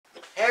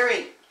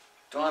Harry,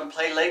 do you want to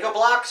play Lego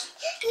blocks?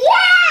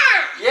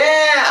 Yeah!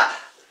 Yeah!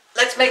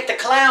 Let's make the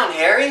clown,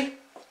 Harry.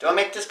 Do I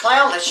make this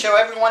clown? Let's show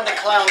everyone the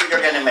clown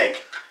you're going to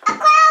make. A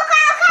clown.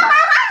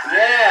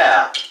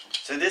 Yeah.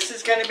 So this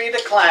is going to be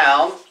the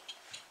clown.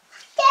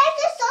 There's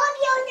a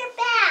zombie on your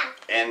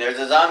back. And there's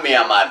a zombie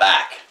on my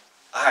back.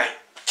 Alright.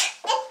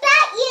 It's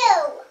not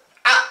you.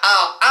 Ow,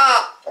 ow,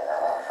 ow.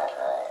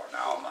 Oh,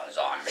 no, I'm a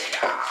zombie.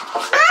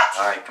 What?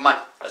 Alright, come on.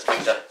 Let's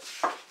make the...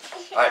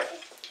 Alright.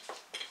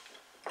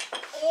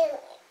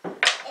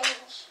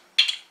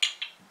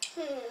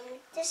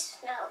 This is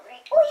not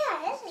right. Oh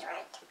yeah, this is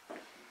right.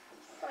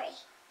 Wait.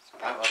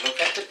 Alright, well look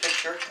at the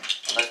picture.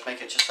 And let's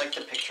make it just like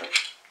the picture.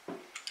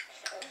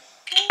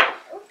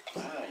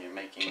 Ah, you're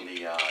making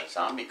the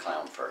zombie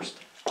clown first.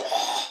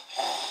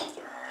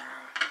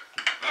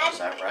 Is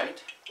that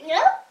right?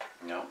 No.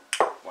 No.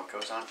 What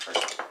goes on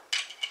first?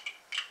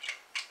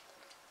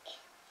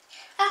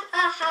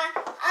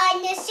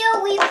 I'm a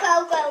silly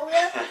clown.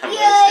 I'm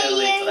a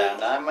silly clown.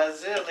 I'm a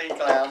silly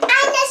clown.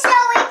 I'm a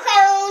silly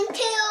clown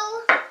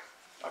too.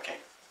 Okay.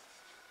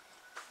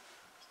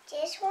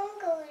 This one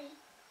goes.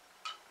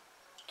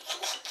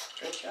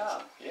 Good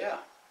job. Yeah.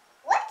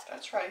 What?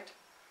 That's right.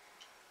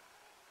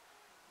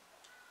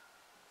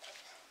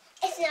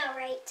 It's not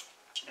right.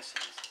 Yes,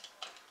 it is.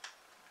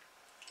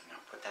 Now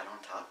put that on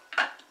top.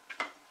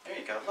 There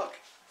you go. Look.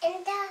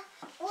 And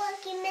look,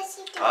 you're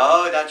missing the.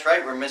 Oh, that's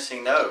right. We're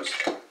missing those.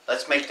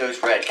 Let's make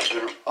those red.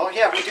 Oh,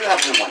 yeah. We do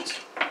have blue ones.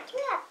 You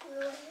have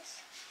blue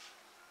ones.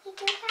 You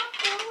do have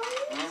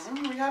blue ones?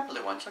 Mm-hmm. We have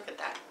blue ones. Look at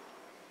that.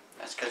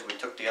 That's because we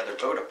took the other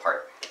boat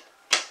apart.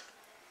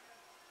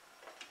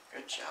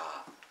 Good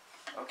job.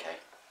 Okay.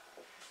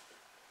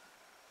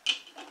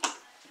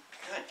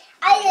 Good.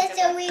 I'm a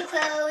silly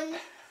clown.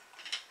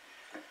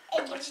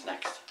 What's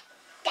next?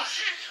 The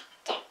hat.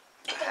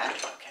 The hat?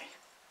 Okay.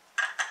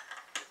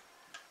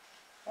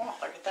 Oh,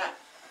 look at that.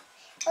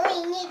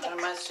 Oh, you need the I'm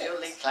a cupcakes.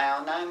 silly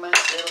clown. I'm a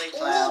silly You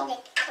clown. need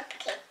the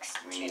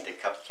cupcakes. We need the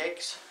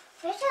cupcakes.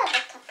 Where's the other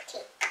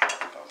cupcake?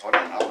 Oh, hold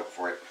on, I'll look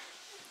for it.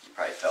 You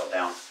probably fell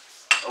down.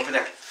 Over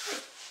there.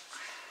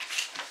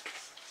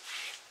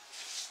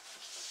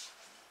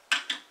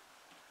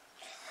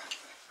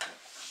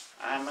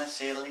 I'm a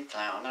silly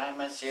clown. I'm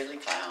a silly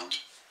clown.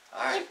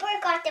 All You right.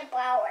 forgot the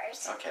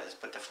flowers. Okay, let's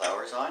put the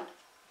flowers on.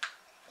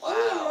 You Wow.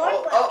 need more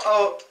Oh, oh,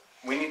 oh.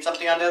 We need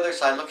something on the other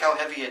side. Look how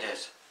heavy it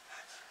is.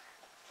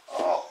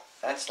 Oh,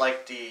 that's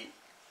like the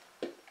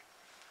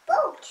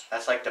boat.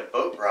 That's like the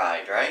boat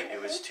ride, right?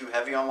 It was too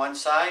heavy on one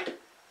side,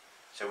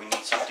 so we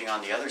need something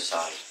on the other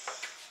side.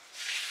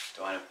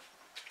 Do I,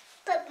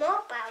 Put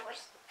more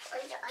flowers on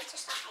the other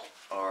side.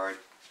 or,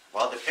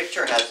 well, the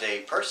picture has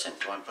a person.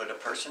 Do you want to put a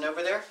person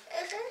over there?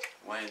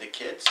 Mm-hmm. One of the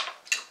kids?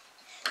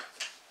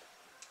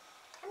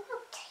 How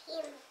about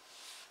him?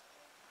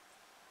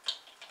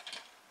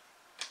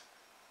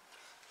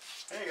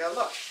 There you go,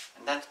 look.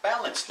 And that's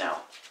balanced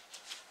now.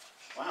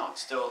 Wow,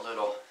 it's still a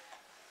little,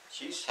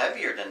 she's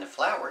heavier than the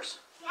flowers.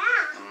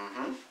 Yeah.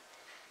 Mm-hmm.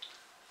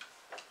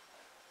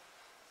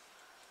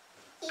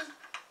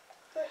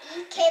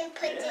 You can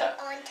put it Yeah.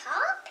 on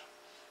top.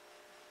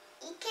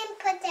 You can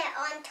put that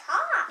on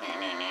top.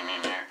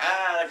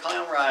 Ah, the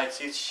clown ride.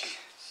 See,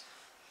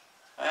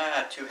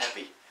 too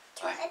heavy.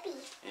 Too heavy.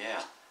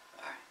 Yeah.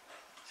 All right.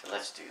 So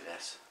let's do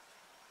this.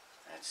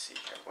 Let's see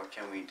here. What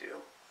can we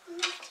do?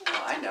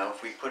 Well, I know.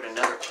 If we put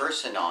another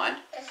person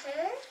on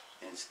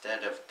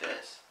instead of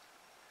this,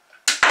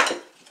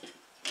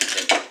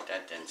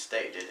 that didn't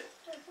stay, did it?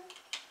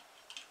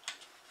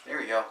 There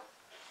we go.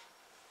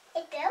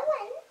 It's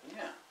going.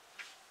 Yeah.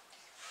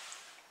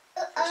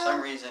 For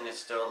some reason, it's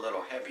still a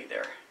little heavy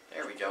there.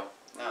 There we go.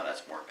 Now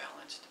that's more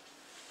balanced.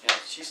 Yeah,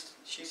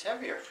 she's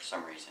heavier for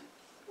some reason.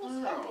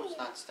 No, it's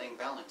not staying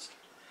balanced.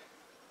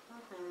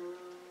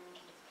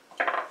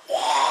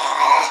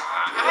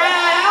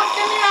 How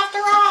can you have to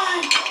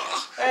run?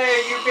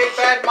 Hey, you big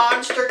bad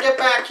monster, get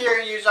back here,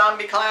 you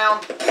zombie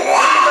clown.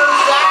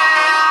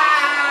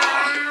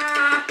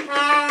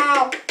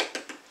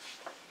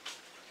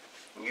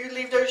 You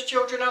leave those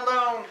children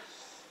alone.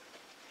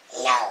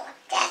 No,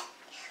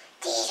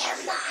 these are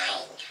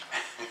mine.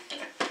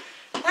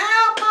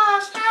 Help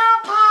us,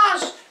 help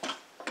us.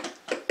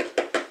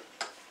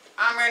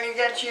 I'm gonna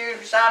get you,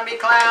 zombie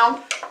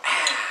clown.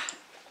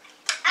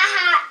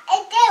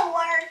 It did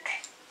work.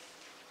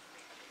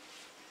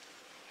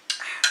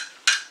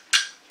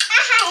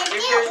 It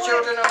Leave did those work.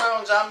 children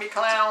alone, zombie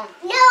clown.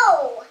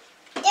 No,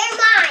 they're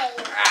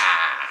mine.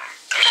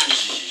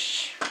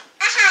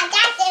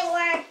 That did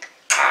work.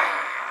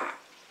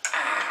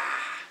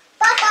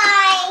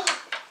 Bye-bye.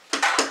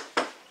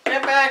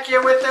 Get back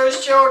here with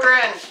those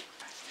children.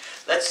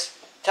 Let's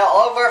tell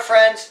all of our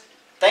friends,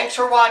 thanks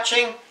for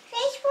watching.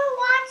 Thanks for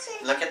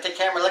watching. Look at the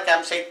camera, look at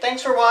them, say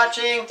thanks for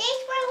watching.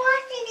 Thanks for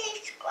watching and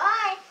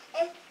subscribe.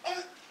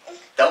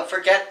 Don't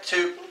forget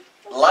to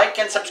like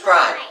and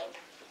subscribe.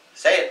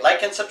 Say it,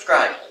 like and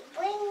subscribe.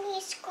 Bring me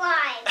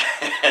subscribe.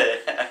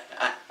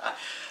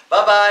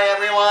 Bye-bye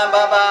everyone,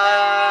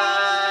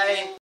 bye-bye.